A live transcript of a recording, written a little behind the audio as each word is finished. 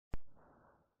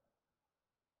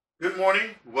Good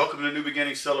morning. Welcome to the New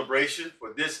Beginning Celebration.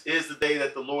 For this is the day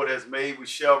that the Lord has made. We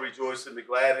shall rejoice and be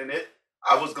glad in it.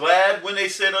 I was glad when they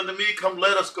said unto me, come,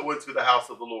 let us go into the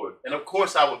house of the Lord. And of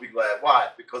course I will be glad. Why?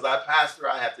 Because I pastor,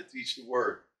 I have to teach the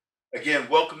word. Again,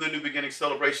 welcome to the New Beginning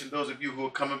Celebration. Those of you who are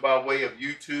coming by way of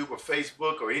YouTube or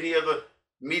Facebook or any other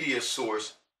media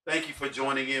source, thank you for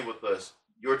joining in with us.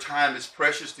 Your time is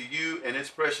precious to you and it's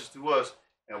precious to us.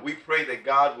 And we pray that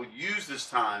God would use this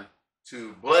time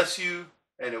to bless you,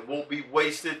 and it won't be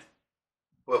wasted,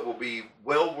 but will be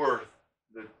well worth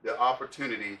the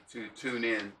opportunity to tune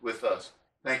in with us.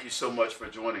 Thank you so much for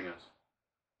joining us.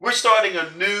 We're starting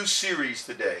a new series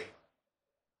today.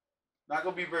 Not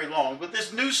going to be very long, but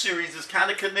this new series is kind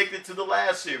of connected to the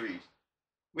last series.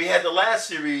 We had the last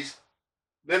series,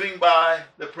 Living by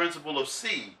the Principle of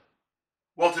Seed.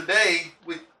 Well, today,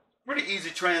 with pretty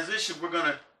easy transition, we're going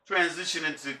to transition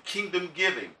into kingdom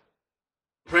giving,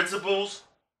 principles,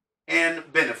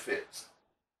 and benefits.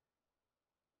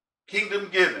 Kingdom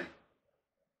giving,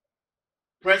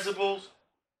 principles,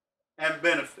 and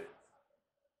benefits.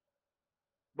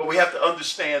 But we have to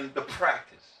understand the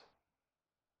practice.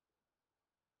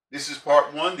 This is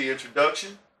part one, the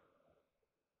introduction.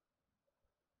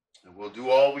 And we'll do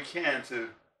all we can to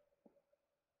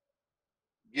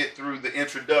get through the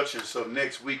introduction so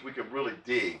next week we can really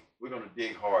dig. We're going to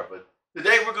dig hard. But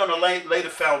today we're going to lay the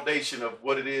foundation of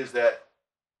what it is that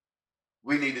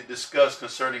we need to discuss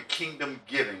concerning kingdom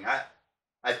giving.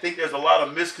 I think there's a lot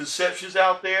of misconceptions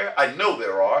out there. I know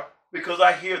there are because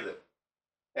I hear them.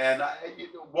 And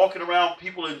walking around,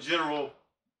 people in general,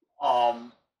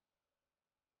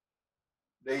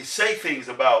 they say things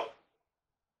about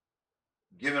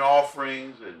giving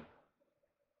offerings and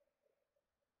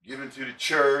giving to the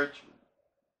church.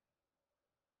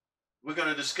 We're going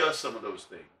to discuss some of those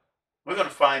things. We're going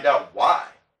to find out why.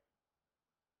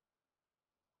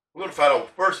 We're going to find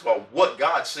out, first of all, what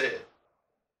God said,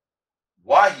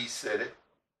 why he said it,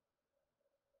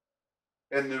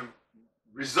 and the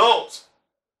results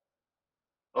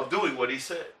of doing what he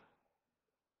said.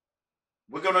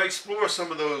 We're going to explore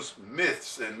some of those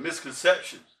myths and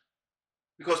misconceptions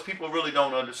because people really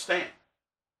don't understand.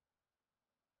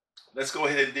 Let's go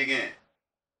ahead and dig in.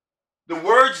 The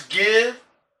words give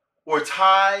or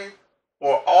tithe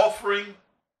or offering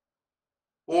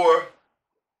or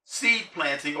seed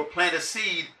planting or plant a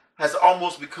seed has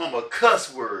almost become a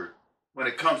cuss word when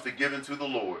it comes to giving to the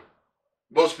Lord.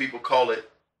 Most people call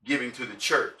it giving to the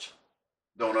church.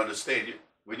 Don't understand it.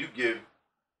 When you give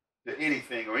to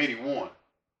anything or anyone,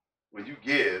 when you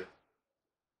give,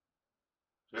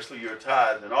 especially your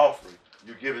tithe and offering,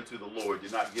 you're giving to the Lord.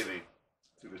 You're not giving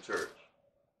to the church.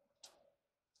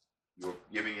 You're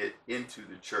giving it into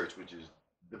the church, which is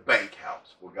the bank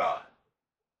house for God.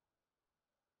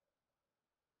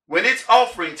 When it's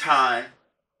offering time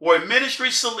or a ministry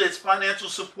solicits financial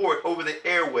support over the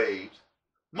airwaves,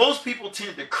 most people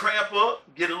tend to cramp up,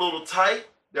 get a little tight,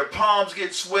 their palms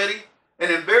get sweaty, and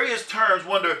in various terms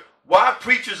wonder why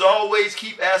preachers always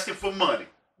keep asking for money.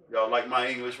 Y'all like my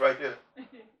English right there?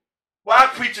 Why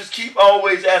preachers keep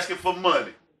always asking for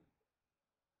money?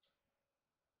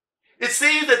 It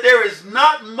seems that there is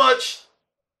not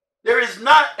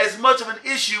as much of an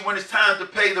issue when it's time to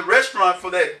pay the restaurant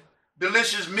for that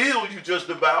delicious meal you just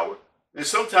devoured. And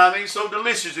sometimes it ain't so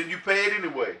delicious and you pay it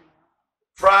anyway.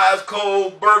 Fries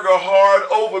cold, burger hard,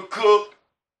 overcooked,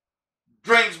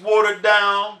 drinks watered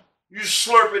down. You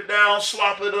slurp it down,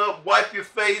 slop it up, wipe your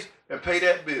face, and pay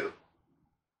that bill.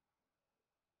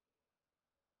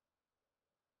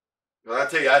 Well, I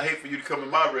tell you, I'd hate for you to come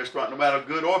in my restaurant, no matter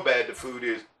good or bad the food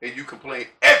is, and you complain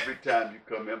every time you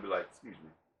come in and be like, excuse me,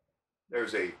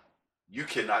 there's a you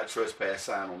cannot trespass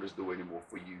sign on this door anymore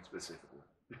for you specifically.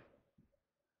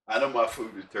 I know my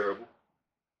food is terrible,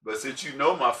 but since you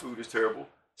know my food is terrible,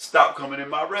 stop coming in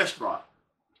my restaurant.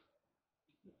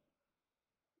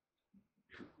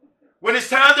 When it's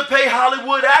time to pay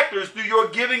Hollywood actors through your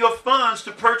giving of funds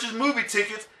to purchase movie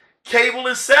tickets, cable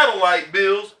and satellite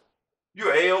bills,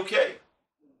 you're A-okay.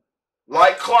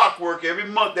 Like clockwork, every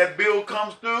month that bill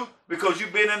comes through because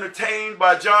you've been entertained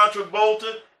by John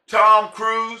Travolta, Tom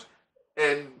Cruise,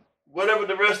 and whatever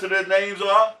the rest of their names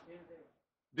are.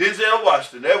 Denzel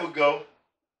Washington, there we go.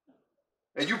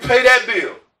 And you pay that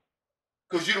bill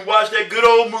because you done watched that good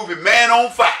old movie, Man on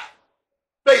Fire,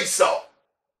 Face Off.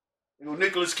 You know,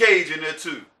 Nicolas Cage in there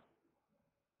too.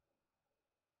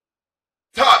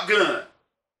 Top Gun.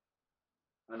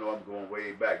 I know I'm going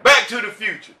way back. Back to the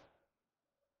Future.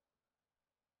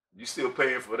 You still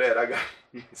paying for that. I got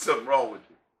something wrong with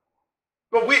you.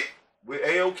 But we're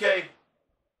A-okay.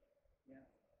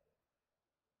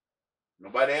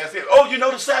 Nobody asked him, oh, you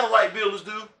know the satellite bill is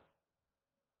due?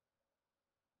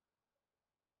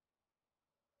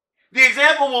 The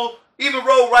example will even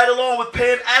roll right along with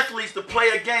paying athletes to play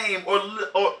a game or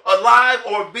live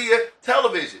or via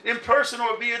television, in person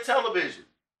or via television.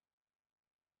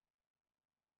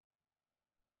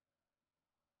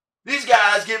 These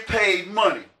guys get paid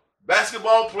money.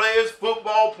 Basketball players,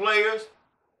 football players.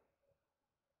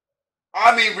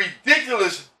 I mean,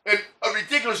 ridiculous, and a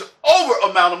ridiculous over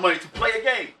amount of money to play a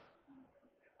game.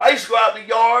 I used to go out in the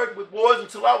yard with boys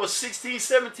until I was 16,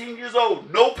 17 years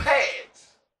old. No pads.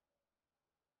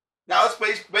 Now,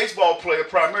 it's baseball player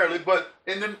primarily, but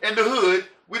in the hood,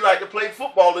 we like to play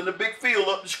football in the big field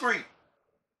up the street.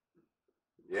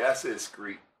 Yeah, I said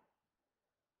street.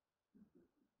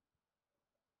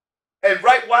 And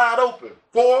right wide open,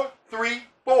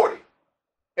 4-3-40.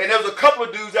 And there was a couple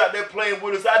of dudes out there playing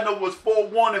with us. I know was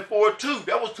 4-1 and 4-2.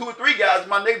 That was 2 or 3 guys in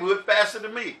my neighborhood faster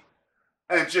than me.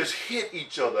 And just hit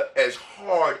each other as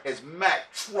hard as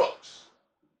Mack trucks.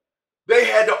 They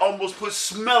had to almost put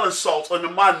smelling salts under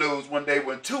my nose one day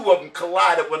when 2 of them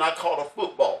collided when I caught a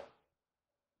football.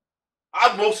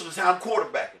 I most of the time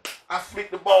quarterbacking. I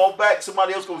flick the ball back,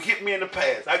 somebody else gonna hit me in the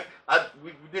pass.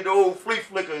 We did the old flea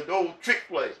flicker, the old trick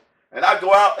play. And I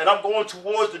go out and I'm going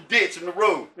towards the ditch in the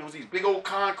road. There was these big old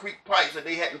concrete pipes that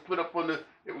they hadn't put up on the,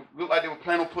 it looked like they were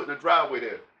planning on putting a driveway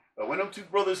there. When them 2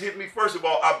 brothers hit me, first of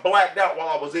all, I blacked out while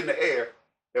I was in the air.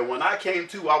 And when I came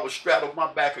to, I was straddled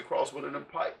my back across one of them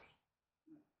pipes.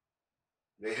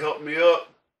 They helped me up.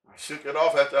 I shook it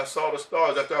off after I saw the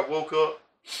stars, after I woke up.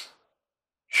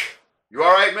 You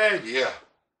all right, man? Yeah.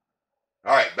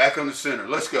 All right, back on the center.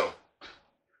 Let's go.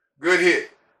 Good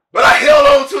hit. But I held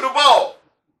on to the ball.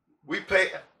 We pay.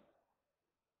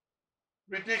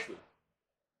 Ridiculous.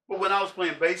 But when I was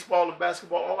playing baseball and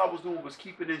basketball, all I was doing was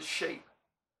keeping in shape.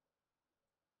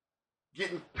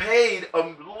 Getting paid a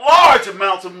large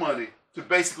amounts of money to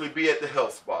basically be at the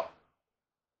health spa.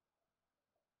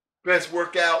 Best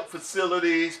workout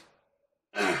facilities.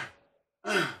 I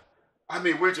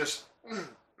mean, we're just.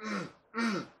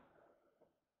 Here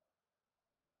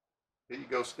you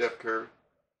go, Steph Curry.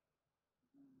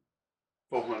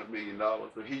 $400 million. Or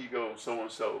here you go,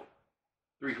 so-and-so.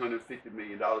 $350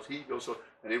 million. Here you go, so.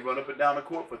 And they run up and down the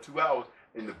court for 2 hours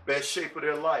in the best shape of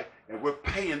their life. And we're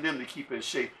paying them to keep in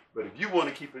shape. But if you want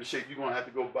to keep in shape, you're going to have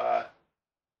to go buy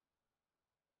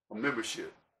a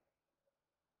membership.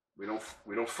 We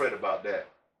don't fret about that.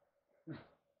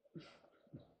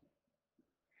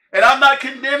 And I'm not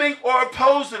condemning or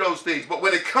opposed to those things. But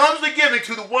when it comes to giving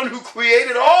to the one who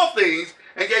created all things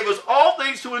and gave us all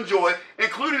things to enjoy,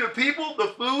 including the people,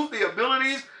 the food, the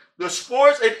abilities, the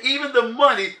sports, and even the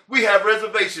money, we have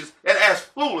reservations and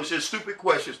ask foolish and stupid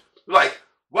questions. Like,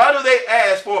 why do they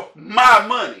ask for my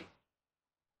money?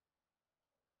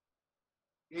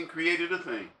 He created a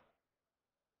thing.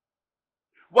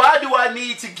 Why do I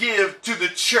need to give to the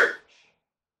church?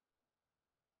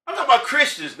 I'm talking about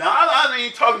Christians now. I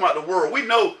ain't talking about the world. We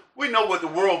know what the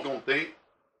world gonna think.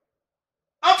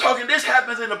 I'm talking this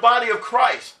happens in the body of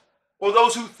Christ. Or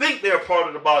those who think they're part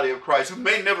of the body of Christ, who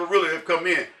may never really have come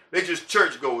in. They just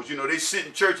churchgoers. You know, they sit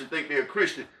in church and think they're a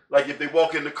Christian. Like if they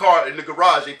walk in the car, in the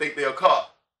garage, they think they're a car.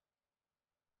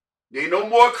 There ain't no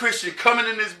more Christian coming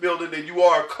in this building than you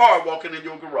are a car walking in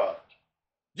your garage.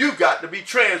 You got to be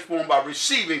transformed by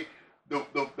receiving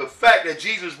the fact that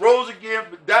Jesus rose again,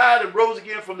 died and rose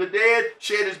again from the dead,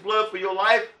 shed his blood for your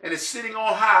life, and is sitting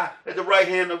on high at the right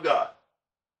hand of God.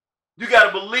 You got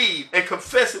to believe and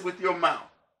confess it with your mouth.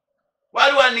 Why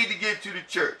do I need to give to the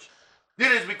church?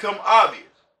 Then it's become obvious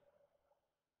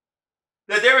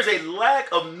that there is a lack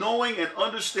of knowing and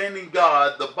understanding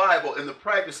God, the Bible, and the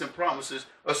practice and promises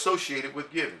associated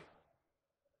with giving.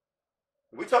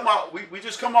 We talking about, we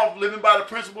just come off living by the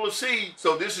principle of seed,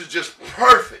 so this is just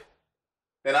perfect.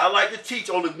 And I like to teach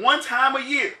only one time a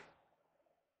year,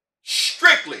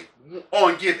 strictly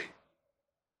on giving.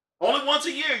 Only once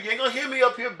a year. You ain't going to hear me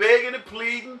up here begging and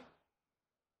pleading.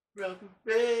 Brother,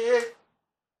 beg,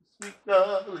 sweet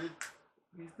darling,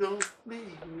 please don't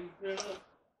leave me, girl.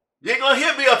 You ain't going to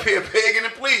hear me up here begging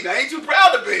and pleading. I ain't too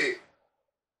proud to beg.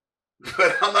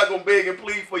 But I'm not going to beg and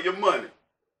plead for your money.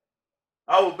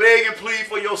 I will beg and plead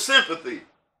for your sympathy.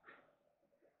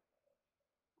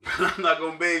 But I'm not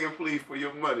going to beg and plead for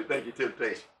your money. Thank you,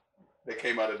 Temptation. That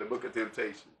came out of the book of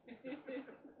Temptation.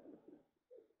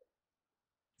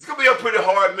 It's going to be a pretty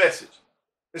hard message.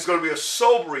 It's going to be a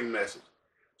sobering message.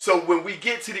 So when we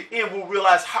get to the end, we'll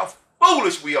realize how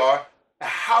foolish we are and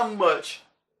how much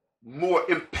more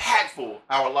impactful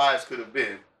our lives could have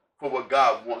been for what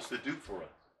God wants to do for us.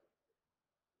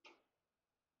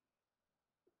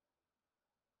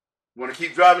 You want to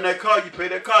keep driving that car, you pay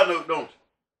that car note, don't you?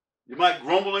 You might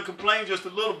grumble and complain just a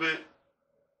little bit.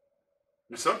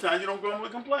 And sometimes you don't grumble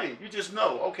and complain. You just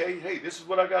know, okay, hey, this is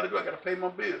what I got to do. I got to pay my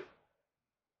bill.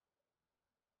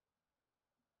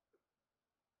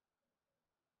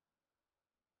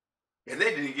 And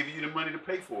they didn't give you the money to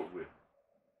pay for it with.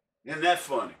 Isn't that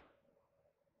funny?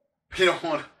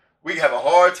 We have a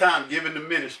hard time giving the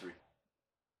ministry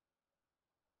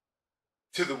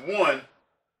to the one,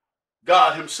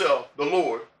 God himself, the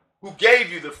Lord, who gave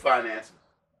you the finances.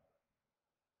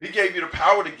 He gave you the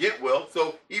power to get wealth.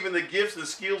 So even the gifts and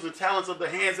skills and talents of the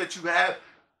hands that you have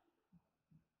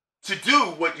to do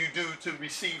what you do to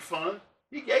receive funds,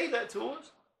 he gave that to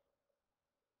us.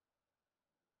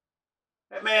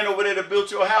 That man over there that built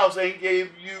your house ain't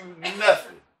gave you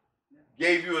nothing.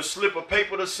 Gave you a slip of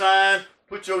paper to sign,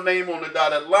 put your name on the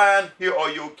dotted line. Here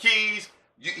are your keys.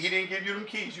 He didn't give you them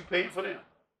keys. You paid for them.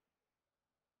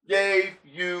 Gave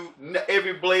you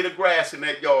every blade of grass in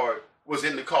that yard was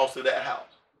in the cost of that house.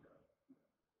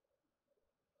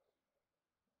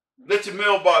 Let your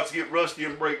mailbox get rusty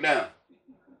and break down.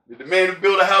 Did the man who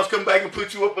built a house come back and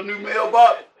put you up a new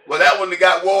mailbox? Well, that one that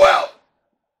got wore out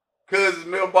because his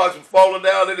mailbox was falling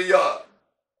down in the yard.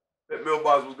 That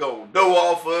mailbox was gone. Dough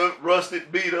off of it,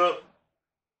 rusted, beat up.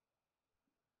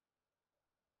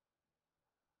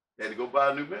 Had to go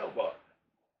buy a new mailbox.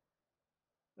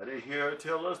 I didn't hear her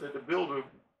tell us that the builder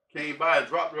came by and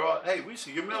dropped her off. Hey, we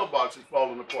see your mailbox is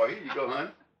falling apart. Here you go, honey.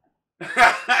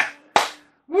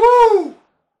 Woo!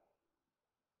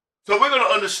 So we're going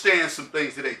to understand some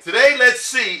things today. Today, let's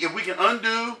see if we can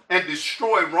undo and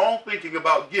destroy wrong thinking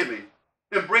about giving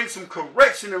and bring some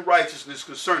correction and righteousness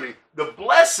concerning the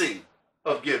blessing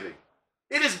of giving.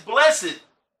 It is blessed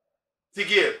to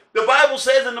give. The Bible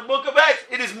says in the book of Acts,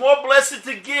 it is more blessed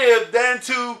to give than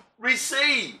to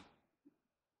receive.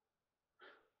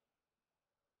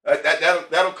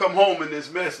 That'll come home in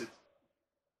this message.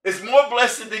 It's more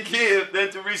blessed to give than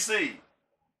to receive.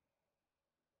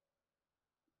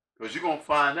 Because you're going to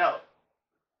find out,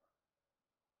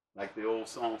 like the old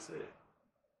song said.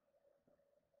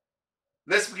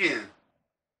 Let's begin.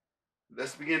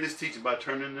 Let's begin this teaching by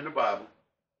turning in the Bible.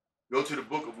 Go to the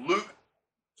book of Luke,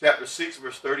 chapter 6,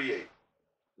 verse 38.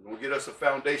 We're going to get us a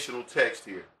foundational text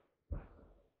here.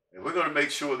 And we're going to make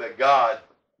sure that God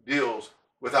deals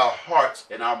with our hearts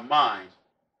and our minds.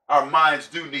 Our minds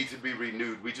do need to be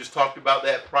renewed. We just talked about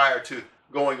that prior to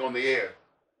going on the air.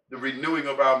 The renewing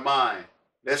of our mind.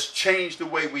 Let's change the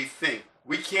way we think.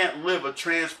 We can't live a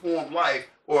transformed life,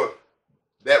 or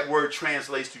that word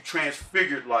translates to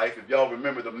transfigured life. If y'all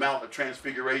remember the Mount of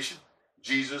Transfiguration,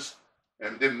 Jesus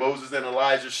and then Moses and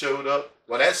Elijah showed up.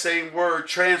 Well, that same word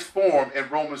transform in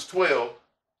Romans 12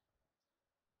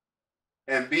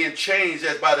 and being changed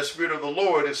as by the Spirit of the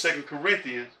Lord in 2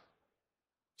 Corinthians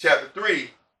chapter 3.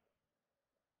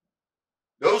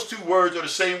 Those two words are the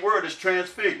same word as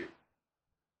transfigured.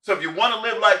 So if you want to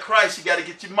live like Christ, you got to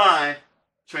get your mind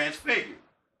transfigured.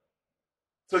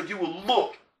 So you will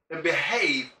look and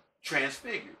behave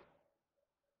transfigured.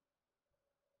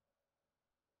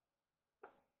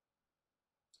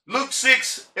 Luke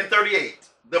 6 and 38,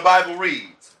 the Bible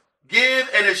reads, "Give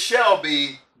and it shall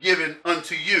be given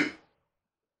unto you.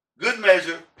 Good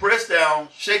measure, pressed down,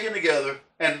 shaken together,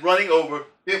 and running over,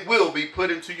 it will be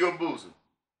put into your bosom.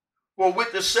 For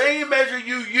with the same measure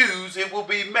you use, it will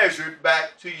be measured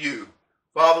back to you."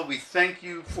 Father, we thank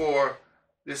you for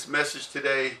this message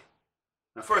today.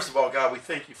 And first of all, God, we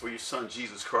thank you for your son,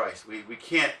 Jesus Christ. We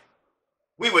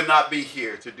would not be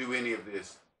here to do any of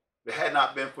this if it had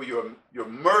not been for your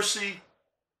mercy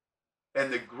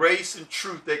and the grace and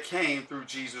truth that came through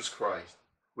Jesus Christ.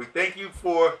 We thank you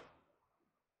for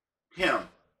him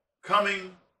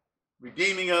coming,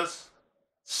 redeeming us,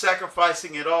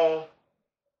 sacrificing it all,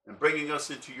 and bringing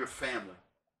us into your family.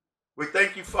 We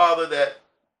thank you, Father, that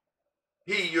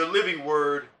he, your living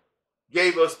word,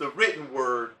 gave us the written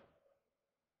word,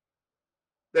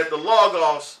 that the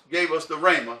Logos gave us the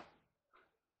Rhema,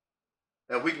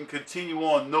 that we can continue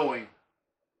on knowing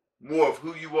more of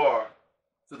who you are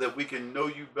so that we can know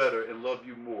you better and love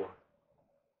you more.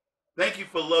 Thank you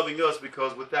for loving us,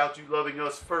 because without you loving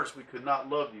us first, we could not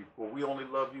love you, for we only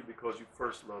love you because you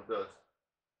first loved us.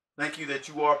 Thank you that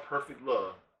you are perfect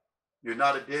love. You're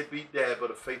not a deadbeat dad,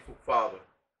 but a faithful father.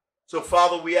 So,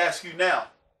 Father, we ask you now,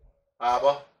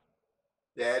 Abba,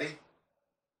 Daddy,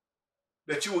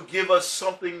 that you will give us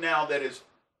something now that is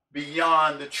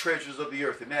beyond the treasures of the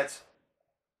earth, and that's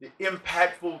the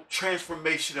impactful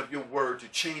transformation of your word to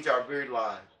change our very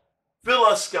lives. Fill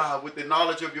us, God, with the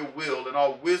knowledge of your will and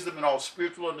all wisdom and all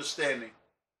spiritual understanding,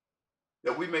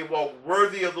 that we may walk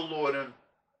worthy of the Lord and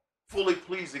fully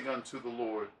pleasing unto the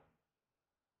Lord,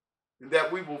 and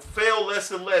that we will fail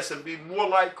less and less and be more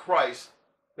like Christ,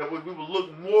 that we will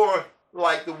look more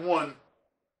like the one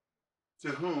to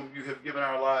whom you have given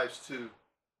our lives to.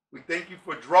 We thank you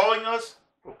for drawing us,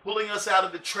 for pulling us out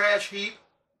of the trash heap,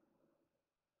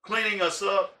 cleaning us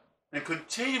up, and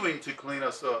continuing to clean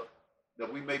us up,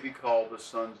 that we may be called the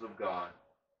sons of God.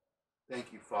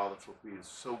 Thank you, Father, for being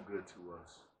so good to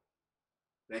us.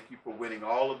 Thank you for winning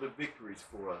all of the victories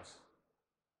for us,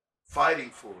 fighting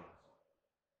for us,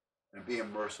 and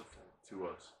being merciful to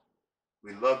us.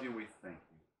 We love you. We thank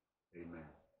you. Amen.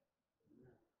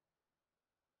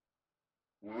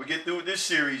 When we get through with this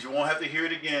series, you won't have to hear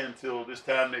it again until this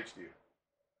time next year.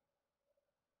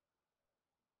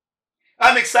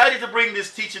 I'm excited to bring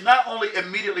this teaching not only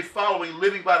immediately following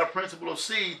living by the principle of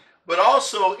seed, but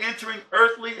also entering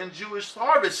earthly and Jewish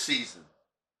harvest season.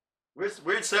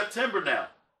 We're in September now.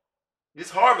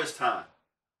 It's harvest time.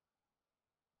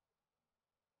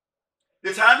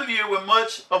 The time of year when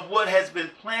much of what has been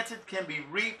planted can be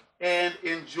reaped and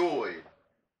enjoyed.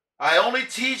 I only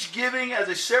teach giving as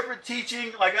a separate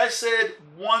teaching, like I said,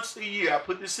 once a year. I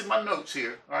put this in my notes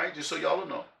here, all right, just so y'all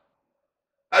know.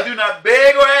 I do not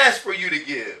beg or ask for you to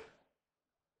give.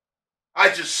 I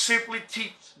just simply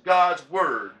teach God's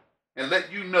word and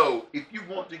let you know if you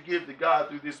want to give to God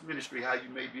through this ministry, how you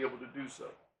may be able to do so.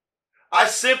 I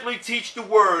simply teach the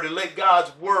word and let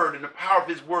God's word and the power of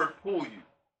his word pull you.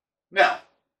 Now,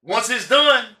 once it's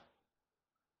done,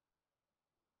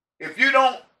 if you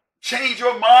don't change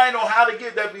your mind on how to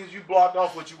give, that means you blocked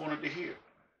off what you wanted to hear.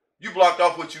 You blocked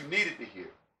off what you needed to hear.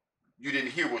 You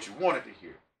didn't hear what you wanted to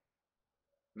hear.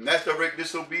 And that's direct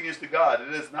disobedience to God.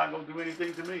 It is not going to do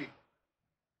anything to me.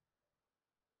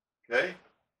 Okay?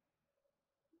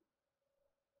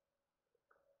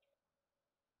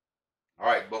 All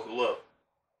right, buckle up.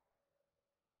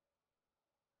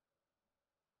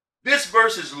 This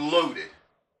verse is loaded.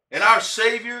 And our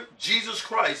Savior, Jesus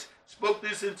Christ, spoke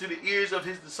this into the ears of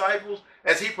his disciples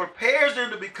as he prepares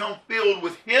them to become filled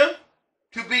with him,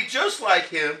 to be just like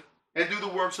him, and do the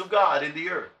works of God in the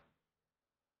earth.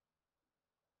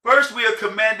 First, we are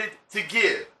commanded to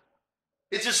give.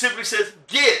 It just simply says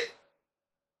give.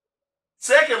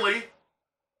 Secondly,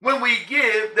 when we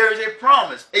give, there is a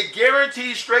promise, a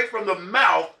guarantee straight from the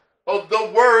mouth of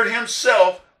the Word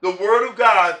himself, the Word of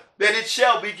God, that it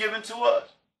shall be given to us.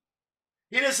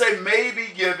 He didn't say may be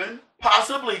given,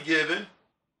 possibly given.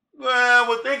 Well,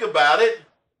 we'll think about it.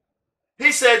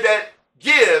 He said that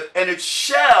give and it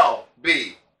shall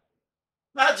be.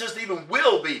 Not just even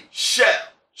will be, shall.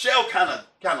 Shall kind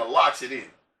of locks it in.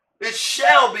 It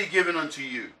shall be given unto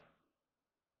you.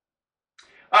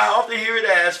 I often hear it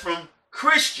asked from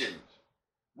Christians,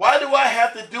 why do I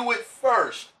have to do it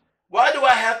first? Why do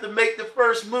I have to make the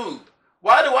first move?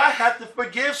 Why do I have to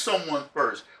forgive someone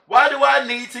first? Why do I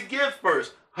need to give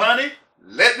first? Honey,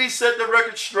 let me set the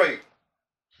record straight.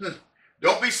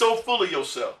 Don't be so full of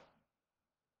yourself.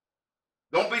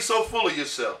 Don't be so full of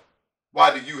yourself.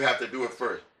 Why do you have to do it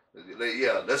first?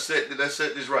 Yeah, let's set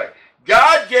this right.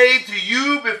 God gave to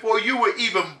you before you were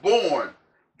even born.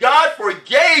 God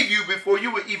forgave you before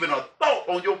you were even a thought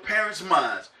on your parents'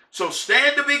 minds. So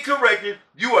stand to be corrected.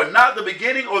 You are not the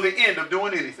beginning or the end of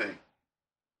doing anything.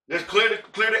 Let's clear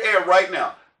the air right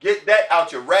now. Get that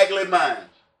out your raggedy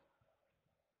minds.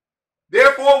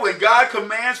 Therefore, when God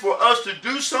commands for us to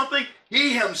do something,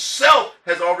 he himself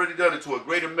has already done it to a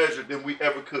greater measure than we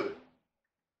ever could.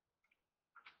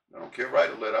 I don't care,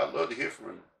 write a letter. I'd love to hear from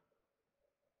him.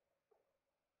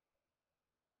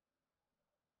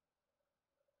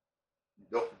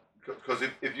 Because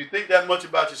if you think that much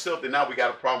about yourself, then now we got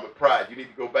a problem with pride. You need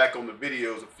to go back on the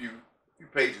videos a few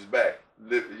pages back.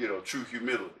 True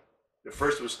humility. The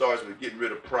first one starts with getting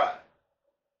rid of pride.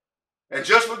 And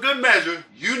just for good measure,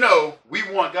 we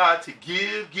want God to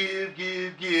give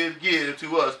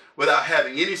to us without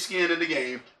having any skin in the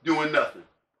game, doing nothing.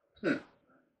 In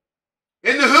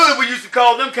the hood, we used to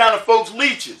call them kind of folks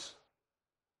leeches.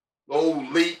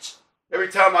 Old leech. Every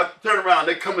time I turn around,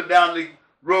 they coming down the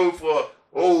road for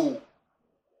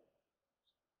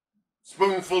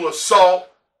spoonful of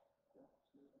salt,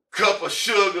 cup of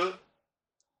sugar.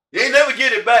 You ain't never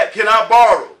get it back. Can I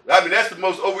borrow? I mean, that's the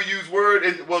most overused word.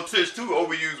 There's two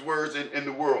overused words in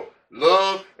the world.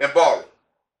 Love and borrow.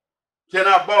 Can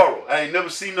I borrow? I ain't never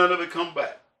seen none of it come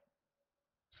back.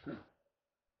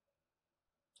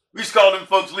 We used to call them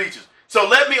folks leeches. So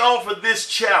let me offer this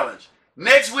challenge.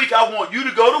 Next week, I want you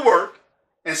to go to work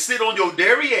and sit on your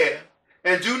derriere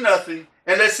and do nothing,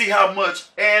 and let's see how much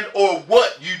and or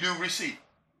what you do receive.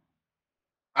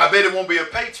 I bet it won't be a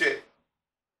paycheck.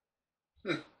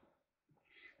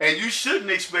 And you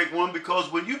shouldn't expect one,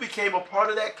 because when you became a part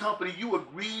of that company, you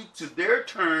agreed to their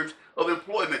terms of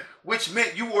employment, which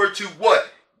meant you were to what?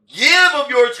 Give of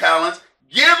your talents,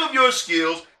 Give of your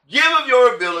skills, give of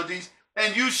your abilities,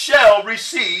 and you shall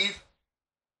receive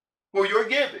for your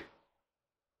giving.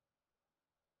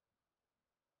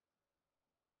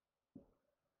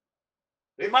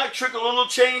 They might trickle a little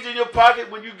change in your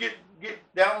pocket when you get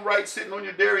downright sitting on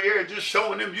your derriere and just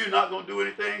showing them you're not going to do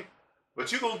anything.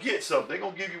 But you're going to get something. They're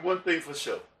going to give you one thing for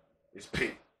sure. It's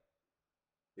pink.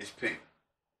 It's pink.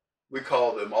 We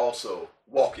call them also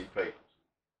walking papers.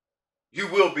 You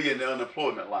will be in the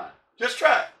unemployment line. Just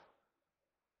try it.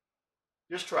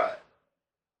 Just try it.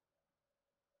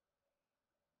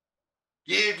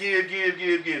 Give, give, give,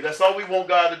 give, give. That's all we want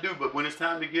God to do. But when it's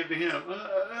time to give to him,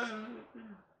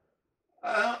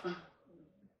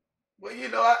 well, you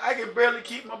know, I can barely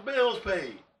keep my bills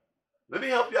paid. Let me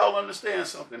help y'all understand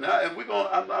something. Now, and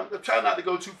I'm trying not to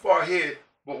go too far ahead,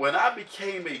 but when I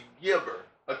became a giver,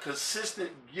 a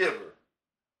consistent giver,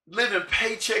 living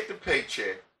paycheck to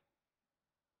paycheck,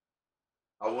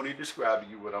 I want to describe to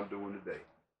you what I'm doing today.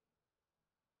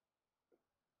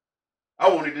 I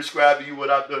want to describe to you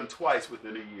what I've done twice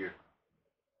within a year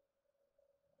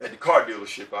at the car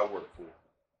dealership I work for.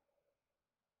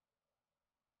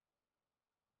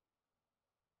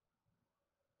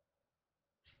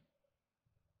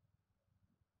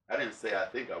 I didn't say I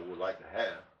think I would like to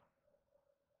have.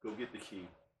 Go get the key.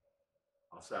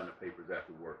 I'll sign the papers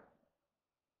after work.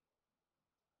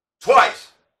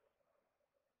 Twice.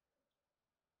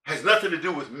 Has nothing to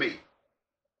do with me.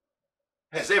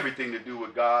 Has everything to do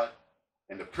with God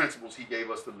and the principles he gave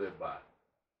us to live by.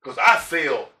 Because I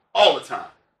fail all the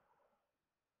time.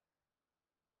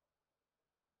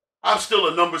 I'm still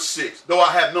a number 6. Though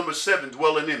I have number 7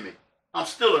 dwelling in me. I'm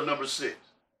still a number 6.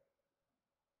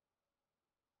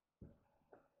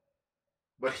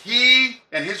 But he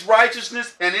and his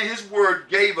righteousness and in his word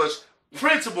gave us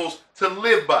principles to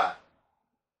live by.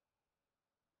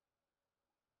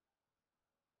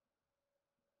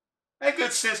 Ain't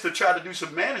good sense to try to do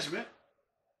some management.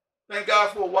 Thank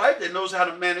God for a wife that knows how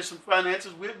to manage some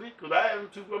finances with me, because I'm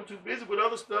too busy with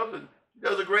other stuff, and she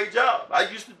does a great job. I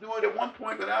used to do it at one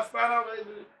point, but I found out that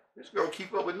this girl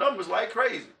keep up with numbers like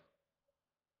crazy.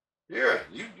 Here,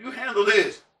 you handle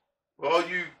this. For all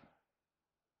you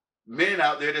men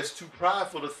out there that's too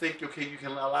prideful to think, okay, you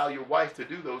can allow your wife to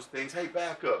do those things. Hey,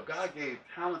 back up. God gave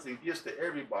talents and gifts to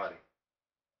everybody.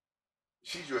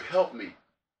 She's your helpmeet.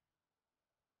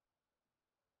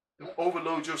 Don't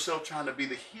overload yourself trying to be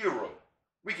the hero.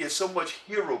 We get so much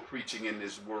hero preaching in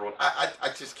this world. I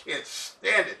just can't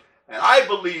stand it. And I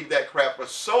believed that crap for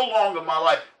so long in my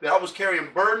life that I was carrying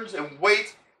burdens and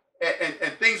weights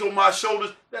and things on my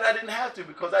shoulders that I didn't have to,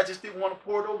 because I just didn't want to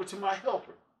pour it over to my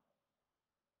helper.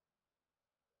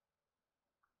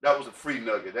 That was a free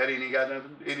nugget. That ain't got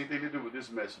anything to do with this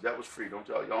message. That was free. Y'all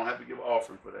don't have to give an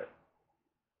offering for that.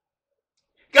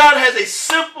 God has a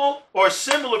simple or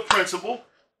similar principle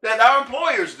that our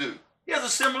employers do. He has a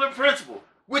similar principle,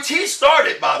 which he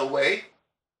started, by the way.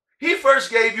 He first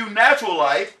gave you natural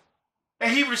life,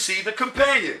 and he received a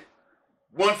companion.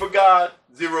 1 for God,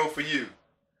 0 for you.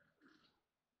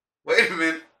 Wait a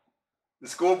minute. The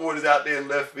scoreboard is out there in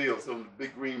left field. Some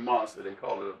big green monster, they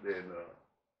call it up there in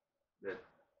that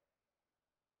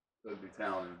ugly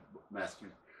town in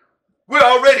Massachusetts. We're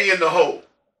already in the hole.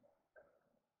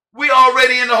 We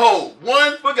already in the hole.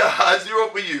 1 for God, 0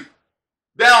 for you.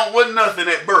 Down 1-0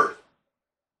 at birth.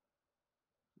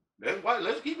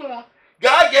 Let's keep on.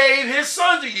 God gave his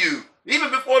son to you,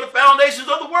 even before the foundations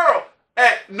of the world,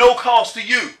 at no cost to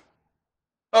you.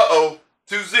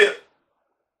 2-zip.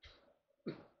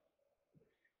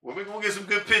 Well, we're going to get some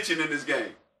good pitching in this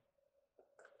game.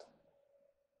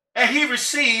 And he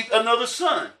received another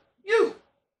son, you.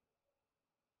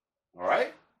 All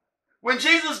right? When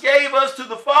Jesus gave us to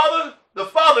the Father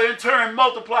in turn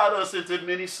multiplied us into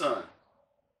many sons.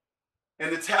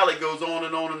 And the tally goes on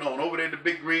and on and on. Over there, the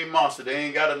big green monster, they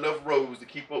ain't got enough rows to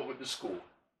keep up with the score.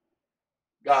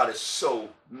 God is so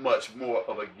much more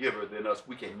of a giver than us.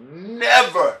 We can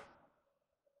never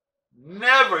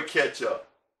catch up.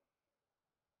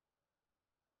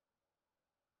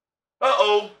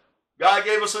 God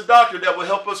gave us a doctor that will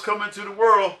help us come into the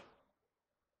world.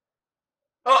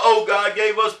 God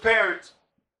gave us parents.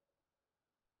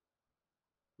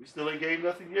 We still ain't gave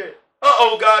nothing yet.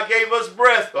 God gave us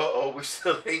breath. We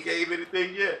still ain't gave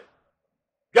anything yet.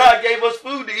 God gave us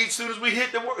food to eat as soon as we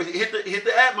hit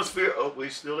the atmosphere. We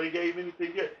still ain't gave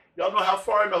anything yet. Y'all know how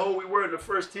far in the hole we were in the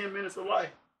first 10 minutes of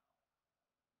life.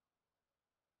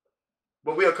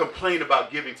 But we'll complain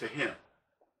about giving to him.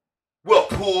 We'll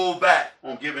pull back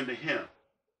on giving to him.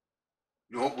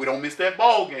 We don't miss that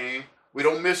ball game. We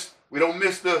don't miss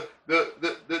the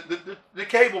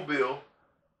cable bill.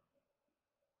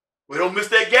 We don't miss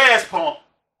that gas pump.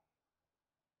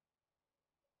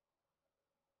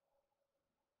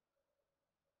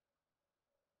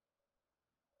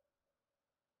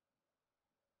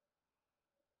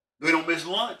 We don't miss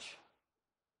lunch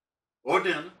or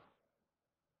dinner.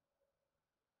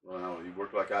 Well, no, you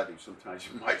work like I do. Sometimes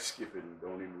you might skip it and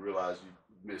don't even realize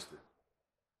you missed it.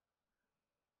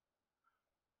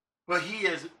 But he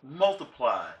has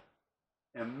multiplied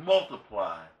and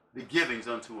multiplied the givings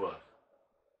unto us.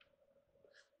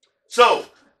 So,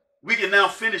 we can now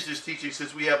finish this teaching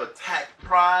since we have attacked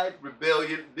pride,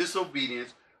 rebellion,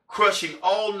 disobedience, crushing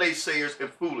all naysayers and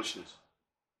foolishness.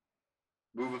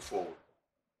 Moving forward.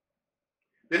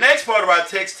 The next part of our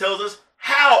text tells us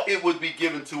how it would be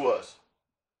given to us.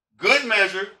 Good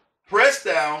measure, pressed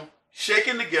down,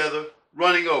 shaken together,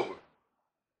 running over.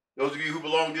 Those of you who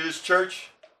belong to this church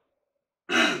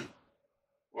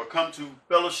or come to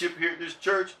fellowship here at this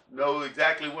church know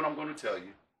exactly what I'm going to tell you.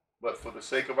 But for the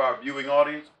sake of our viewing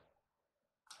audience,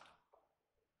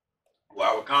 or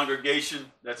our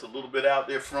congregation that's a little bit out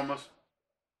there from us,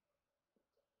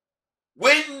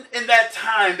 when in that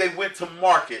time they went to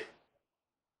market,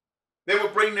 they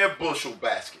would bring their bushel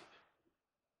basket.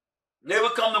 They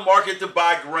would come to market to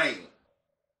buy grain.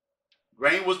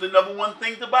 Grain was the number one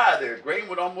thing to buy there. Grain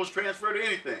would almost transfer to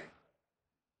anything.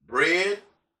 Bread,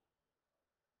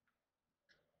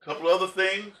 a couple other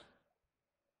things.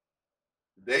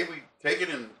 Today we take it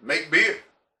and make beer.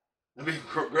 I mean,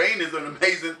 grain is an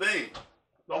amazing thing.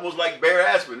 It's almost like bare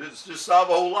aspirin. It's just solve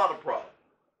a whole lot of problems.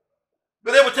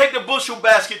 But they would take the bushel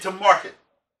basket to market.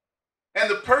 And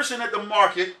the person at the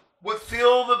market would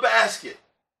fill the basket.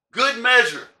 Good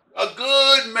measure. A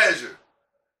good measure.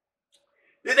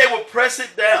 Then they would press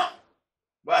it down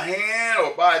by hand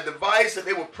or by a device that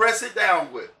they would press it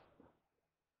down with.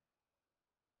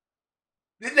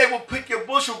 Then they would pick your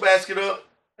bushel basket up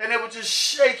and they would just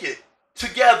shake it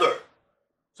together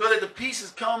so that the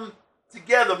pieces come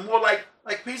together more like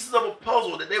pieces of a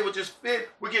puzzle that they would just fit.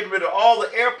 We're getting rid of all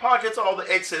the air pockets, all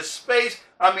the excess space.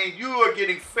 I mean, you are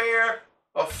getting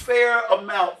a fair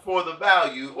amount for the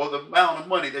value or the amount of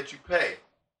money that you pay.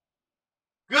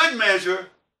 Good measure,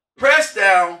 pressed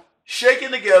down,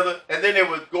 shaken together, and then they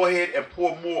would go ahead and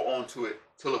pour more onto it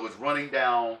till it was running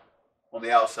down on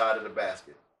the outside of the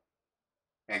basket.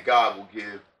 And God will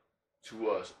give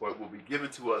to us, or it will be given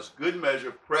to us, good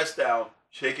measure, pressed down,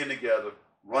 shaken together,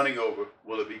 running over,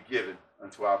 will it be given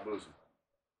unto our bosom.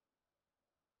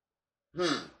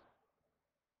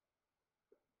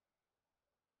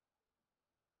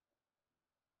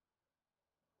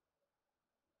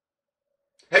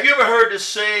 Have you ever heard the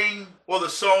saying or the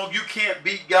song, you can't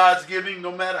beat God's giving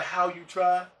no matter how you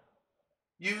try?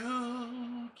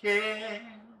 You can't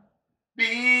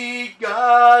beat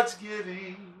God's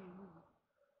giving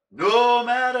no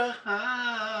matter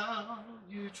how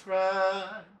you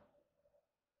try.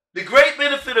 The great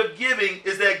benefit of giving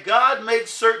is that God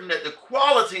makes certain that the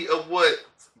quality of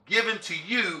what's given to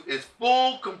you is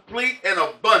full, complete, and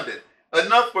abundant,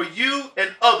 enough for you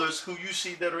and others who you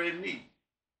see that are in need.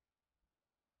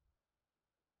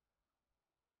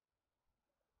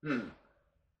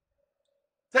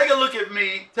 Take a look at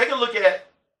me. Take a look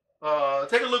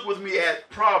with me at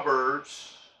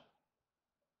Proverbs.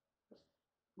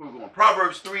 We're going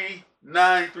Proverbs 3,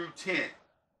 9 through 10.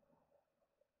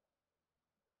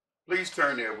 Please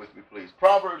turn there with me, please.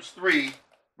 Proverbs 3,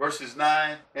 verses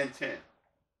 9 and 10.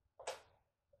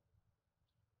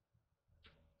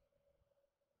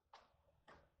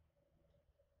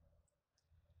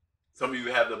 Some of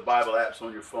you have the Bible apps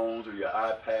on your phones or your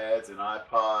iPads and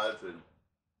iPods and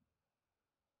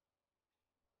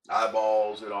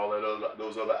eyeballs and all that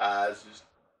those other eyes. Just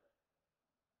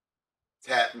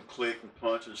tap and click and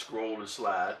punch and scroll and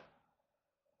slide.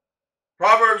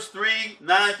 Proverbs 3,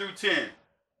 9 through 10.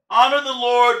 Honor the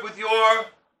Lord with your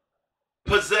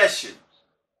possessions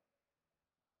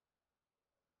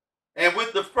and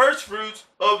with the first fruits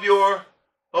of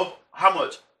how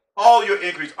much? All your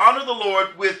increase. Honor the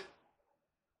Lord with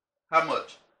how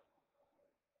much?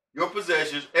 Your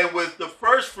possessions, and with the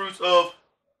first fruits of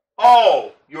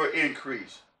all your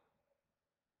increase.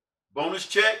 Bonus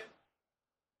check.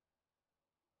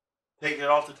 Take it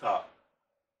off the top.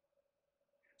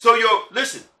 So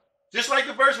listen, just like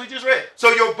the verse we just read. So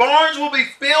your barns will be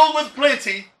filled with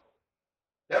plenty.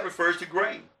 That refers to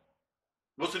grain.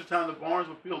 Most of the time the barns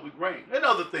were filled with grain and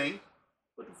other things.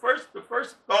 But the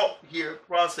first thought here,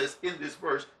 process in this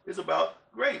verse is about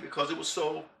grain because it was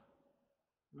so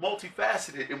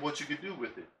multifaceted in what you could do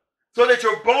with it. So that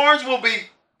your barns will be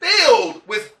filled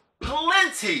with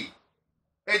plenty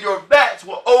and your vats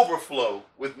will overflow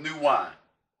with new wine.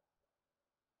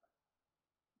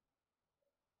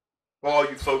 For all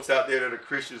you folks out there that are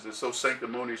Christians and so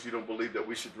sanctimonious you don't believe that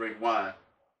we should drink wine.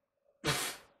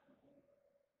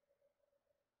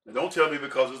 And don't tell me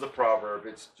because it's a proverb,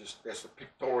 it's just, that's a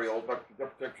pictorial,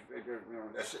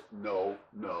 that's it. No,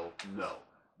 no, no.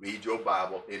 Read your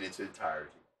Bible in its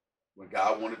entirety. When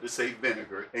God wanted to say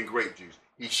vinegar and grape juice,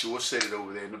 he sure said it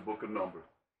over there in the book of Numbers.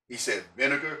 He said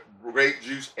vinegar, grape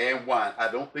juice, and wine. I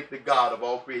don't think the God of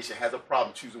all creation has a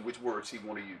problem choosing which words he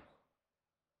want to use.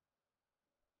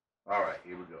 All right,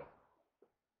 here we go.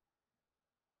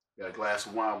 Got a glass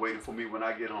of wine waiting for me when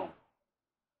I get home.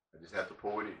 I just have to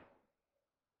pour it in.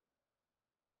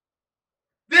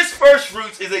 This first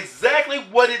fruits is exactly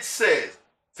what it says.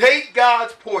 Take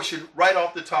God's portion right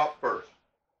off the top first.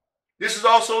 This is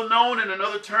also known in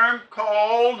another term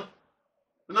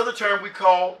we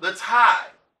call the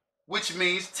tithe, which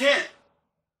means tenth.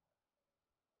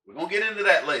 We're going to get into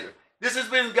that later. This has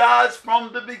been God's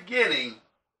from the beginning.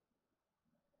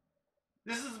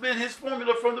 This has been his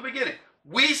formula from the beginning.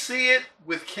 We see it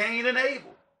with Cain and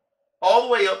Abel, all the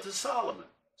way up to Solomon.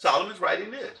 Solomon's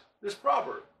writing this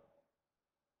proverb.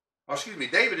 Oh, excuse me,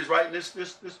 David is writing this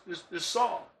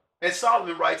song. And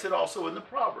Solomon writes it also in the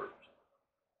Proverbs.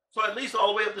 So at least all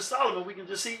the way up to Solomon, we can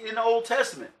just see in the Old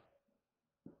Testament.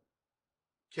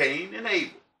 Cain and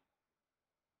Abel.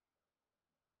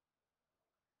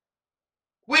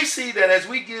 We see that as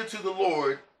we give to the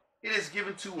Lord, it is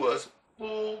given to us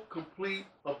full, complete,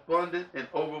 abundant, and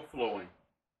overflowing.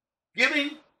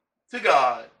 Giving to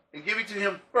God and giving to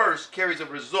him first carries a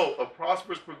result of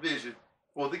prosperous provision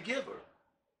for the giver.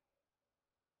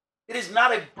 It is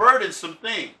not a burdensome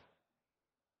thing.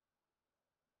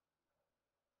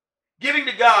 Giving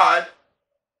to God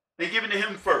and giving to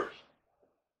him first.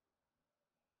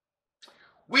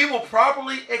 We will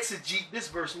properly exegete this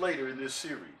verse later in this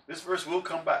series. This verse will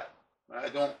come back.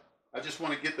 I just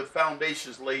want to get the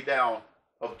foundations laid down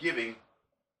of giving,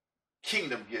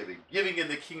 kingdom giving in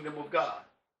the kingdom of God.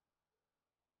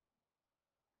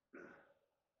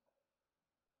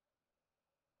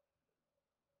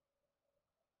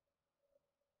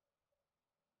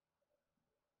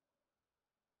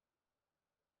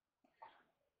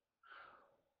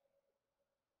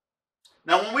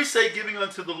 Now, when we say giving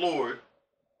unto the Lord,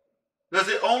 does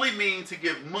it only mean to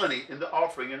give money in the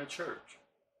offering in a church?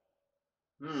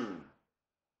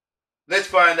 Let's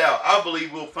find out. I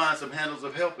believe we'll find some handles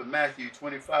of help in Matthew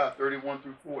 25, 31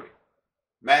 through 40.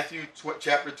 Matthew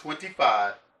chapter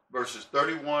 25, verses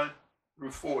 31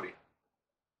 through 40.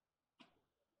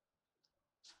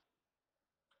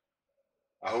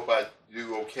 I hope I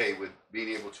do okay with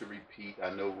being able to repeat. I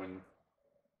know when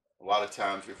a lot of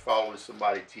times you're following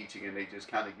somebody teaching and they just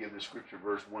kind of give the scripture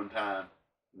verse one time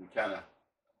and you kind of,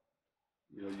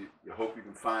 you hope you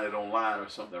can find it online or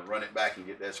something, run it back and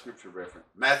get that scripture reference.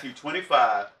 Matthew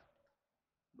 25,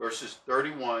 verses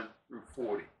 31 through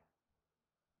 40.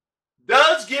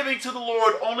 Does giving to the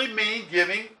Lord only mean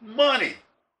giving money?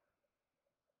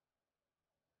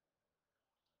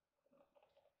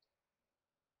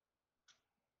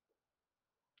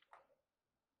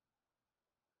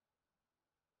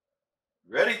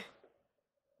 Ready?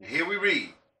 And here we read.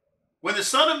 When the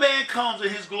Son of Man comes in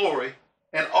his glory,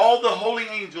 and all the holy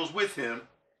angels with him,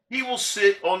 he will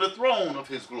sit on the throne of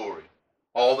his glory.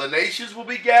 All the nations will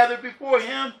be gathered before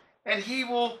him, and he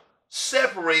will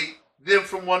separate them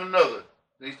from one another.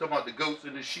 And he's talking about the goats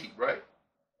and the sheep, right?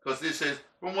 Because this says,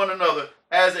 from one another,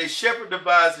 as a shepherd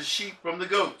divides the sheep from the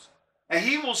goats. And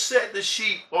he will set the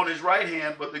sheep on his right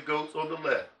hand, but the goats on the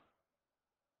left.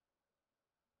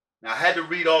 Now, I had to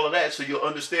read all of that so you'll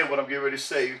understand what I'm getting ready to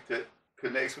say that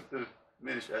connects with the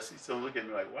ministry. I see someone look at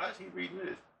me like, why is he reading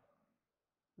this?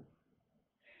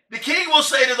 The king will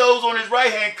say to those on his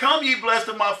right hand, come ye blessed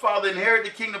of my Father, inherit the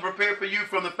kingdom prepared for you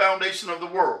from the foundation of the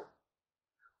world.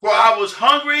 For I was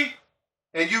hungry,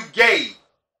 and you gave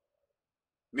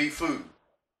me food.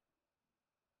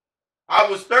 I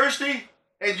was thirsty,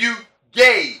 and you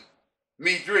gave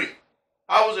me drink.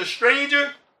 I was a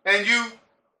stranger, and you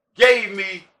gave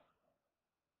me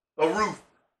a roof,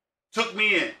 took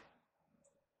me in.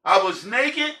 I was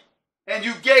naked, and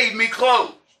you gave me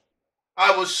clothes.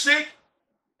 I was sick,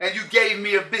 and you gave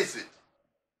me a visit.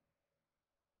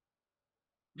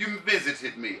 You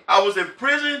visited me. I was in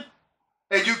prison,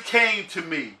 and you came to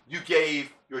me. You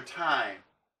gave your time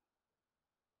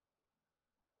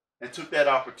and took that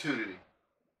opportunity.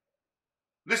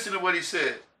 Listen to what he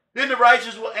says. Then the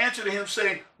righteous will answer to him,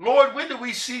 saying, Lord, when did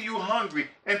we see you hungry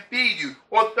and feed you,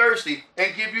 or thirsty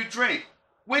and give you drink?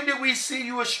 When did we see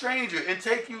you a stranger and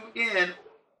take you in,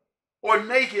 or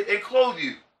naked and clothe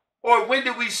you? Or when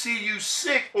did we see you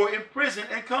sick or in prison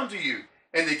and come to you?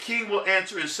 And the king will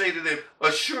answer and say to them,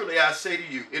 assuredly I say to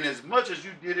you, inasmuch as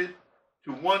you did it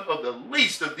to one of the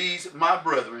least of these my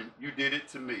brethren, you did it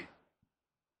to me.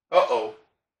 Uh-oh.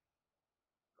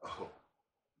 Oh.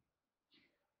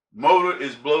 Motor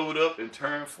is blowed up in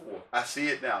turn 4. I see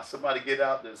it now. Somebody get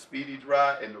out the speedy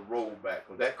dry and the roll back,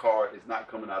 because that car is not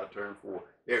coming out of turn 4.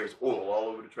 There is oil all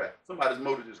over the track. Somebody's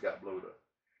motor just got blowed up.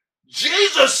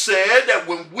 Jesus said that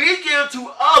when we give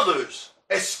to others,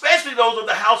 especially those of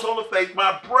the household of faith,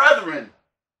 my brethren,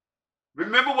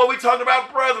 remember what we talked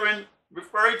about, brethren,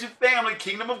 referring to family,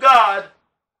 kingdom of God,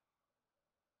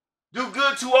 do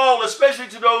good to all, especially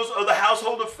to those of the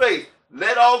household of faith.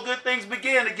 Let all good things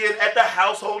begin again at the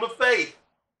household of faith.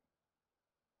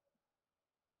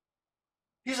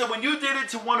 He said, when you did it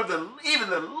to one of the, even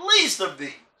the least of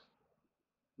these,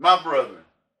 my brethren,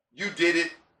 you did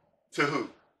it to who?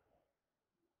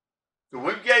 So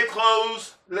when we gave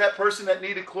clothes to that person that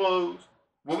needed clothes,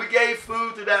 when we gave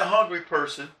food to that hungry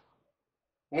person,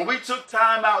 when we took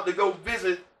time out to go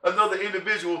visit another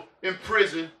individual in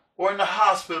prison or in the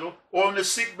hospital or on the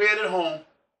sick bed at home,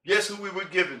 guess who we were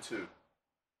giving to?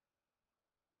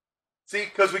 See,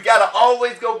 because we got to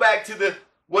always go back to the,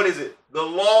 what is it? The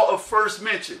law of first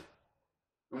mention.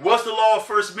 And what's the law of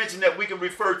first mention that we can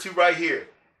refer to right here?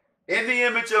 In the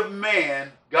image of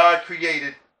man, God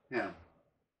created him.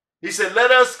 He said,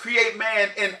 let us create man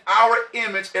in our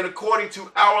image and according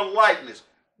to our likeness.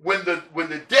 When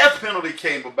the death penalty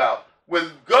came about,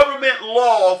 when government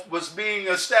law was being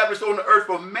established on the earth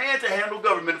for man to handle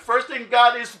government, the first thing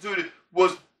God instituted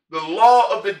was the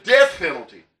law of the death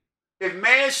penalty. If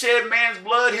man shed man's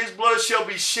blood, his blood shall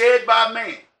be shed by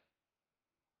man.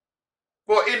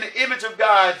 For in the image of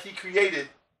God, he created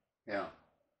him.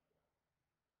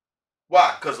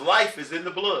 Why? Because life is in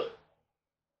the blood.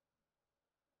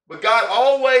 But God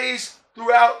always,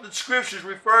 throughout the scriptures,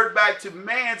 referred back to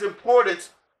man's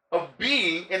importance of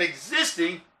being and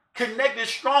existing connected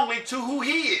strongly to who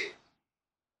he is.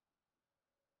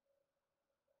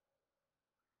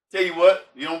 Tell you what,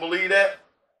 you don't believe that?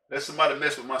 Let somebody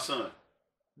mess with my son.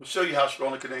 I'll show you how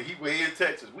strongly connected. He way in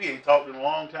Texas. We ain't talked in a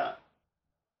long time.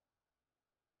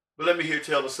 But let me hear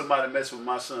tell us somebody mess with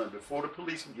my son before the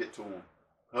police can get to him.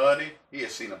 Honey, he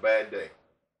has seen a bad day.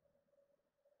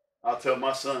 I'll tell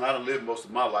my son, I done lived most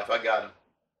of my life. I got him.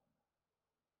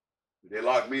 If they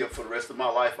lock me up for the rest of my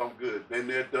life, I'm good. Been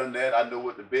there, done that. I know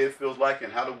what the bed feels like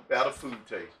and how the food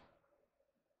tastes.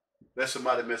 Let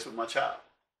somebody mess with my child.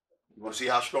 You want to see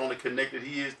how strongly connected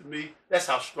he is to me? That's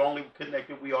how strongly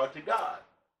connected we are to God.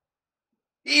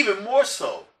 Even more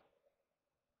so.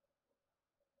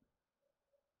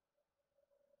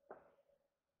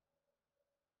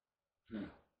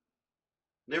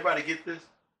 Everybody get this?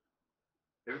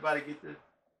 Everybody get this?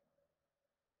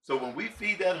 So when we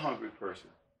feed that hungry person,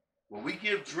 when we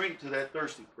give drink to that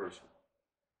thirsty person,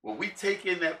 when we take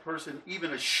in that person,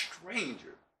 even a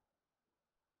stranger,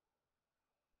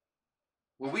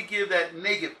 when we give that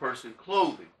naked person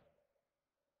clothing,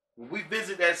 when we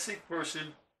visit that sick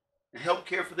person and help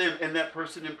care for them and that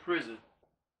person in prison,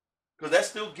 because that's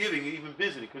still giving and even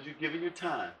visiting, because you're giving your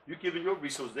time. You're giving your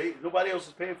resources. Nobody else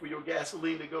is paying for your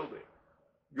gasoline to go there.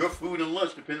 Your food and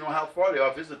lunch, depending on how far they are.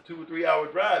 If it's a 2 or 3 hour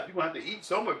drive, you're going to have to eat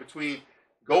somewhere between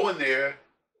going there,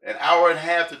 an hour and a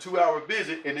half to 2 hour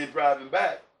visit, and then driving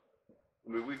back.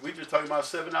 I mean, we just talking about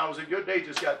 7 hours of your day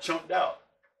just got chunked out.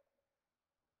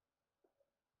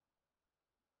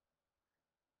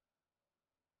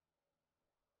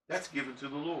 That's given to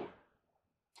the Lord.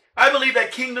 I believe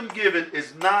that kingdom giving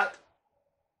is not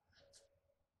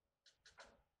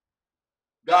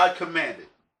God commanded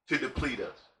to deplete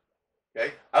us.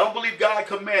 Okay? I don't believe God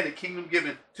commanded kingdom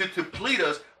giving to deplete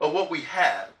us of what we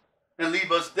have and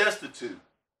leave us destitute.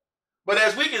 But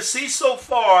as we can see so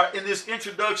far in this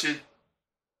introduction,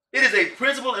 it is a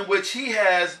principle in which he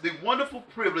has the wonderful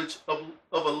privilege of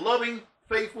a loving,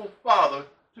 faithful father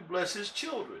to bless his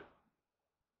children.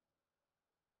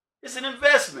 It's an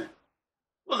investment.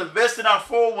 We'll invest in our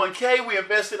 401k, we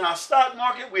invest in our stock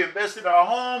market, we invest in our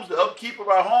homes, the upkeep of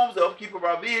our homes, the upkeep of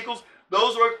our vehicles.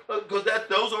 Those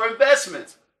are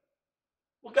investments.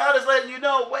 Well, God is letting you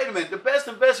know, wait a minute, the best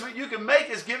investment you can make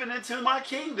is giving into my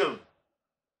kingdom.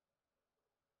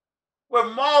 Where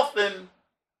moth and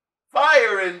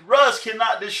fire and rust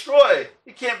cannot destroy.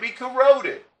 It can't be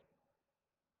corroded.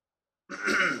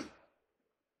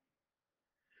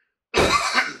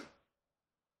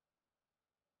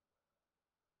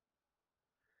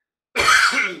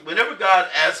 Whenever God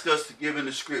asks us to give in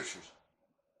the scriptures,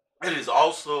 it is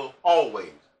also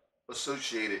always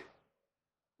associated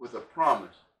with a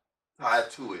promise tied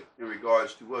to it in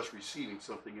regards to us receiving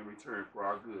something in return for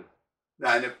our good.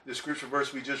 Now, in the scripture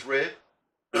verse we just read,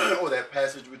 or that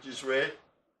passage we just read,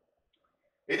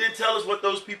 it didn't tell us what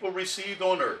those people received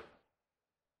on earth.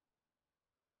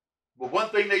 But one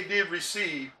thing they did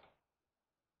receive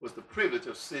was the privilege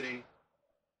of sitting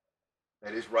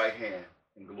at his right hand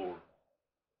in glory.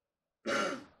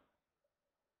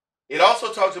 It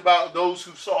also talks about those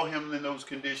who saw him in those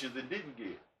conditions and didn't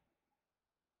give,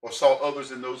 or saw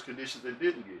others in those conditions and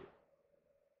didn't give.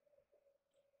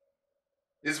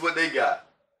 This is what they got.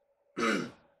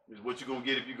 This is what you're going to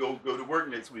get if you go to work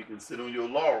next week and sit on your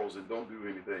laurels and don't do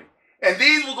anything. And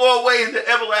these will go away into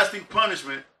everlasting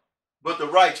punishment, but the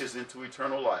righteous into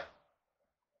eternal life.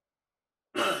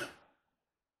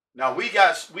 Now we've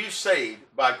saved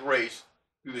by grace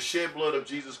through the shed blood of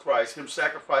Jesus Christ, him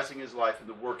sacrificing his life and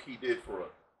the work he did for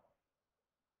us.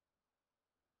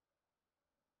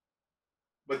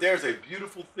 But there's a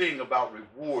beautiful thing about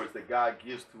rewards that God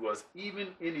gives to us, even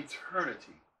in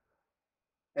eternity,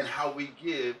 and how we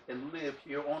give and live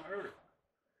here on earth.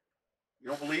 You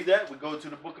don't believe that? We go to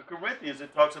the book of Corinthians.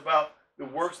 It talks about the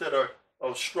works that are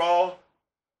of straw,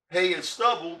 hay, and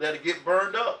stubble that get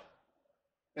burned up.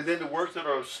 And then the works that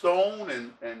are of stone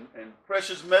and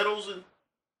precious metals, and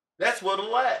that's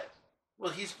what'll last.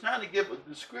 Well, he's trying to give a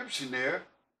description there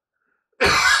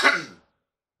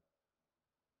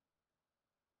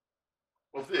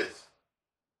of this.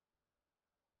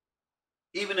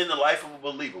 Even in the life of a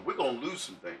believer, we're going to lose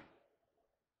some things.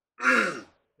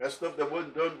 That stuff that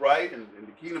wasn't done right in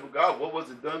the kingdom of God, what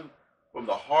wasn't done from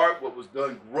the heart, what was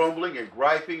done grumbling and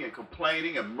griping and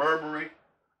complaining and murmuring,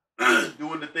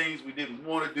 doing the things we didn't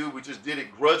want to do, we just did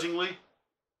it grudgingly.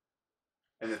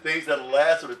 And the things that'll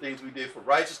last are the things we did for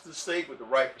righteousness' sake, with the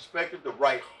right perspective, the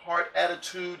right heart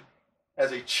attitude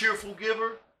as a cheerful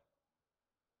giver.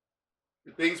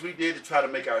 The things we did to try to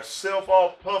make ourselves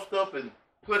all puffed up and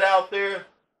put out there,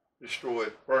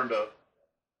 destroyed, burned up.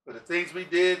 But the things we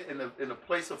did in a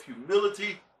place of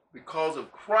humility because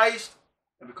of Christ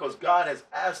and because God has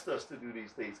asked us to do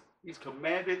these things. He's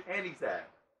commanded and he's asked.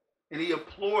 And he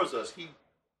implores us. He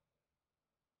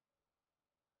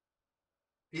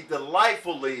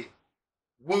delightfully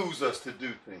woos us to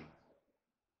do things.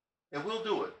 And we'll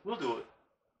do it. We'll do it.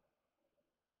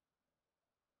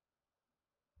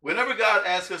 Whenever God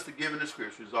asks us to give in the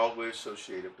scripture, it's always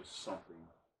associated with something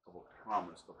of a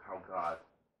promise of how God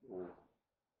will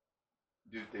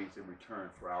do things in return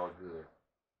for our good.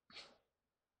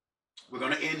 We're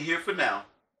going to end here for now,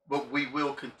 but we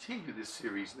will continue this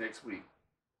series next week.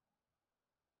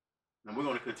 And we're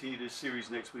going to continue this series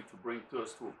next week to bring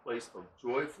us to a place of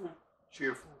joyful,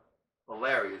 cheerful,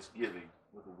 hilarious giving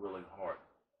with a willing heart.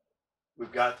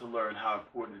 We've got to learn how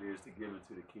important it is to give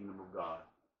into the kingdom of God.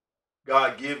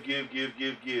 God, give,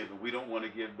 and we don't want to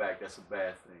give back. That's a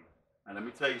bad thing. And let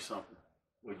me tell you something.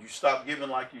 When you stop giving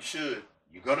like you should,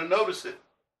 you're going to notice it.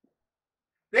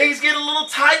 Things get a little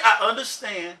tight. I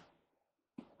understand.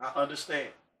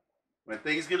 When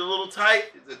things get a little tight,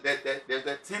 there's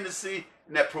that tendency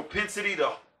and that propensity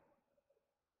to,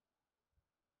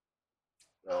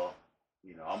 well,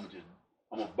 I'm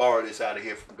going to borrow this out of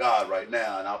here from God right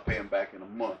now, and I'll pay him back in a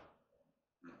month.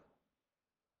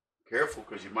 Careful,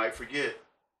 because you might forget.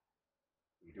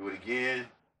 You do it again,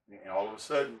 and all of a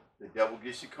sudden, the devil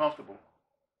gets you comfortable.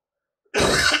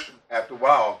 After a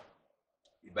while,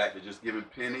 you're back to just giving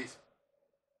pennies.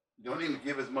 You don't even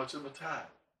give as much of a tithe.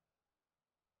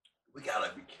 We got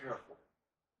to be careful.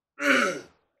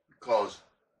 Because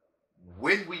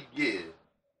when we give,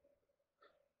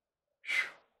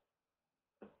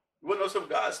 you want to know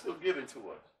something? God's still giving to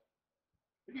us.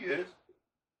 He is.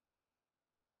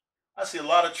 I see a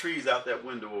lot of trees out that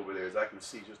window over there, as I can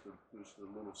see just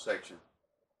a little section.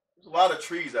 There's a lot of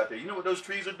trees out there. You know what those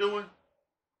trees are doing?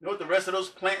 You know what the rest of those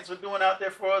plants are doing out there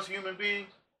for us human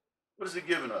beings? What is it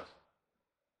giving us?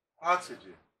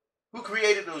 Oxygen. Who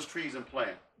created those trees and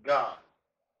plants? God.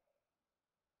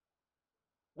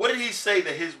 What did he say?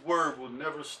 That his word will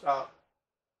never stop?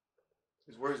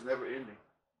 His word is never ending.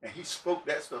 And he spoke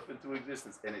that stuff into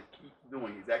existence, and it keeps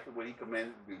doing exactly what he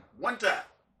commanded to do. One time.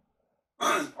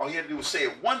 All he had to do was say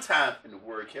it one time, and the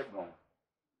word kept going.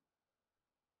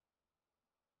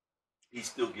 He's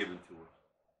still giving to us.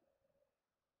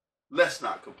 Let's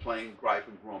not complain, gripe,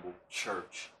 and grumble.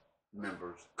 Church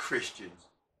members, Christians,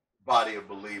 body of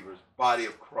believers, body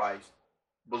of Christ,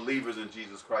 believers in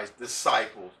Jesus Christ,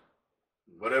 disciples,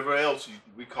 whatever else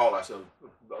we call ourselves,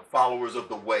 followers of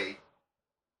the way.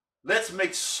 Let's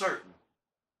make certain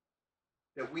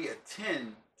that we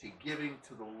attend to giving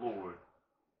to the Lord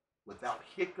without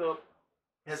hiccup,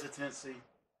 hesitancy,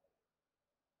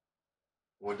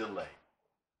 or delay.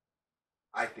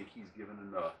 I think he's given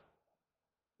enough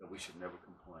that we should never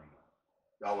complain.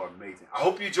 Y'all are amazing. I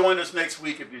hope you join us next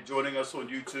week if you're joining us on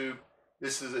YouTube.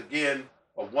 This is, again,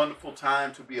 a wonderful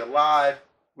time to be alive.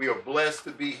 We are blessed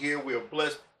to be here. We are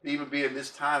blessed to even be in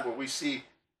this time where we see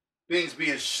things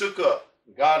being shook up.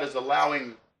 God is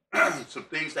allowing some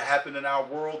things to happen in our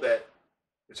world that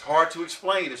it's hard to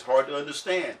explain. It's hard to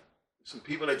understand. Some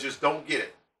people that just don't get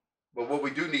it. But what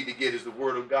we do need to get is the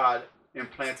word of God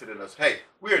implanted in us. Hey,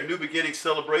 we are New Beginning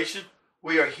Celebration.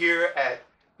 We are here at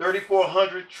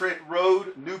 3400 Trent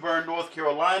Road, New Bern, North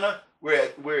Carolina.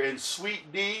 We're in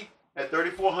Suite D at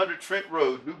 3400 Trent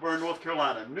Road, New Bern, North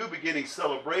Carolina. New Beginning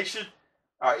Celebration.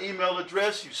 Our email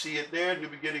address, you see it there,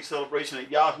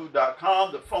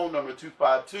 newbeginningscelebration@yahoo.com. The phone number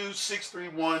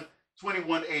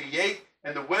 252-631-2188.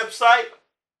 And the website,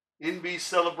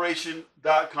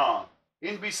 nbcelebration.com.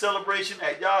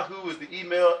 nbcelebration@yahoo is the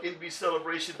email.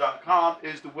 nbcelebration.com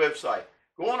is the website.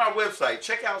 Go on our website.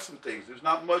 Check out some things. There's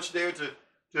not much there to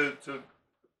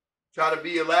try to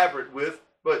be elaborate with,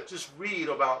 but just read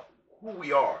about who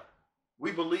we are.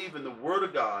 We believe in the Word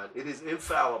of God. It is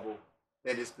infallible,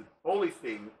 and it's the only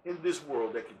thing in this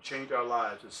world that can change our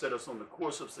lives and set us on the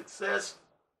course of success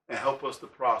and help us to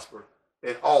prosper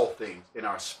in all things, in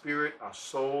our spirit, our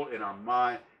soul, in our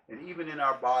mind, and even in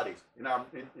our bodies, in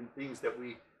things that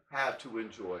we have to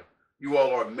enjoy. You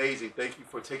all are amazing. Thank you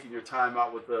for taking your time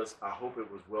out with us. I hope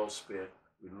it was well spent.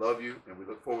 We love you, and we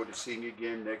look forward to seeing you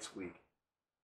again next week.